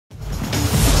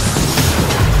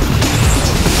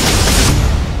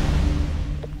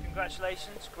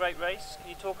congratulations, great race. Can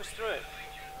you talk us through it?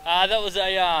 That was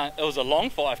it was a long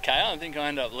 5k. I think I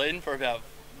ended up leading for about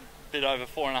a bit over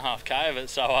 4.5k of it.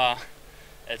 So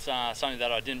it's something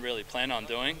that I didn't really plan on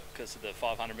doing because of the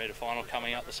 500 metre final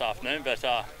coming up this afternoon. But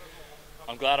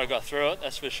I'm glad I got through it,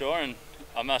 that's for sure. And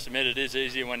I must admit it is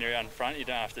easier when you're out in front. You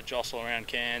don't have to jostle around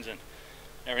cans and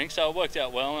everything. So it worked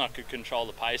out well, and I could control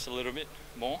the pace a little bit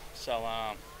more. So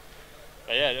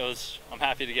but yeah, I'm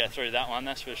happy to get through that one,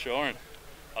 that's for sure. And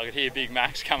I could hear Big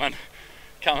Max coming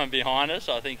behind us.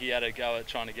 I think he had a go at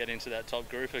trying to get into that top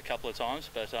group a couple of times.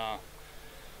 But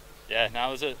yeah,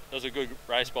 no, it was a good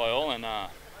race by all, and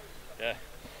yeah.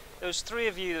 There was three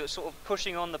of you that were sort of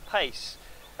pushing on the pace.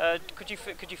 Could you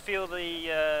feel the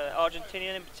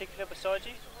Argentinian in particular beside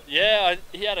you? Yeah,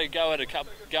 he had a go at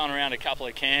going around a couple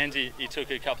of cans. He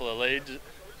took a couple of leads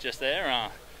just there.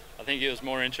 I think he was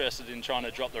more interested in trying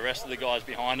to drop the rest of the guys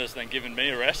behind us than giving me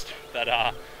a rest. But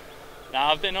no,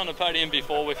 I've been on the podium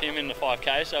before with him in the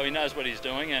 5k, so he knows what he's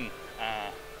doing, and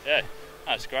yeah,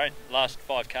 that's great. Last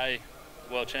 5k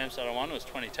world champs that I won was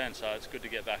 2010, so it's good to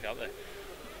get back up there.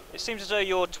 It seems as though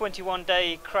your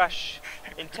 21-day crash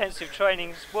intensive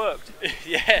training's worked.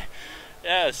 Yeah,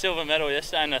 a silver medal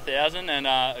yesterday in the 1,000 and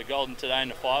a golden today in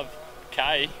the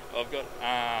 5k. I've got,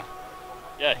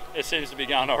 yeah, it seems to be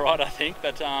going all right, I think,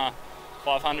 but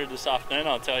 500 this afternoon,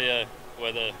 I'll tell you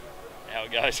how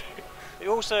it goes.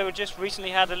 You also just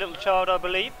recently had a little child, I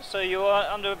believe, so you are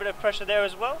under a bit of pressure there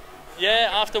as well? Yeah,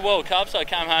 after World Cups I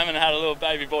came home and had a little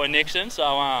baby boy Nixon,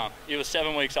 so he was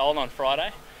 7 weeks old on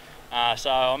Friday.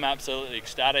 So I'm absolutely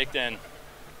ecstatic, and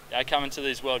coming to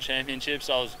these World Championships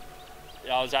I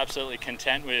was absolutely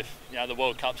content with the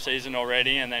World Cup season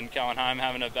already, and then going home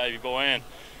having a baby boy,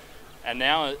 and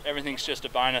now everything's just a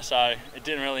bonus, so it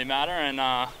didn't really matter,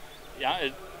 and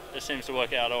it seems to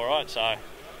work out all right, so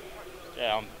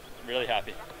yeah, I'm really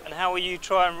happy. And how will you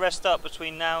try and rest up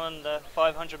between now and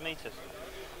 500 metres?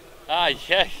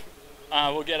 Yeah,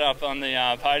 we'll get up on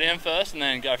the podium first and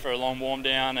then go for a long warm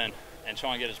down and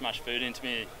try and get as much food into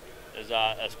me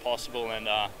as possible, and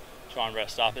try and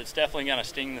rest up. It's definitely going to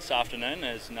sting this afternoon,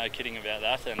 there's no kidding about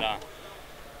that,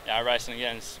 and racing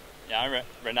against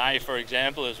Renee, for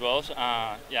example, as well.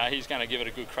 He's going to give it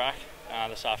a good crack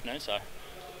this afternoon, so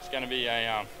it's going to be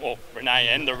well, Renee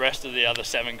and the rest of the other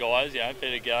 7 guys,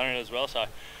 Peter Gellner as well, so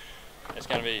it's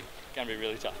going to be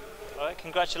really tough. All right,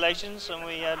 congratulations, and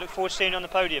we look forward to seeing you on the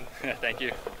podium. Thank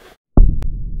you.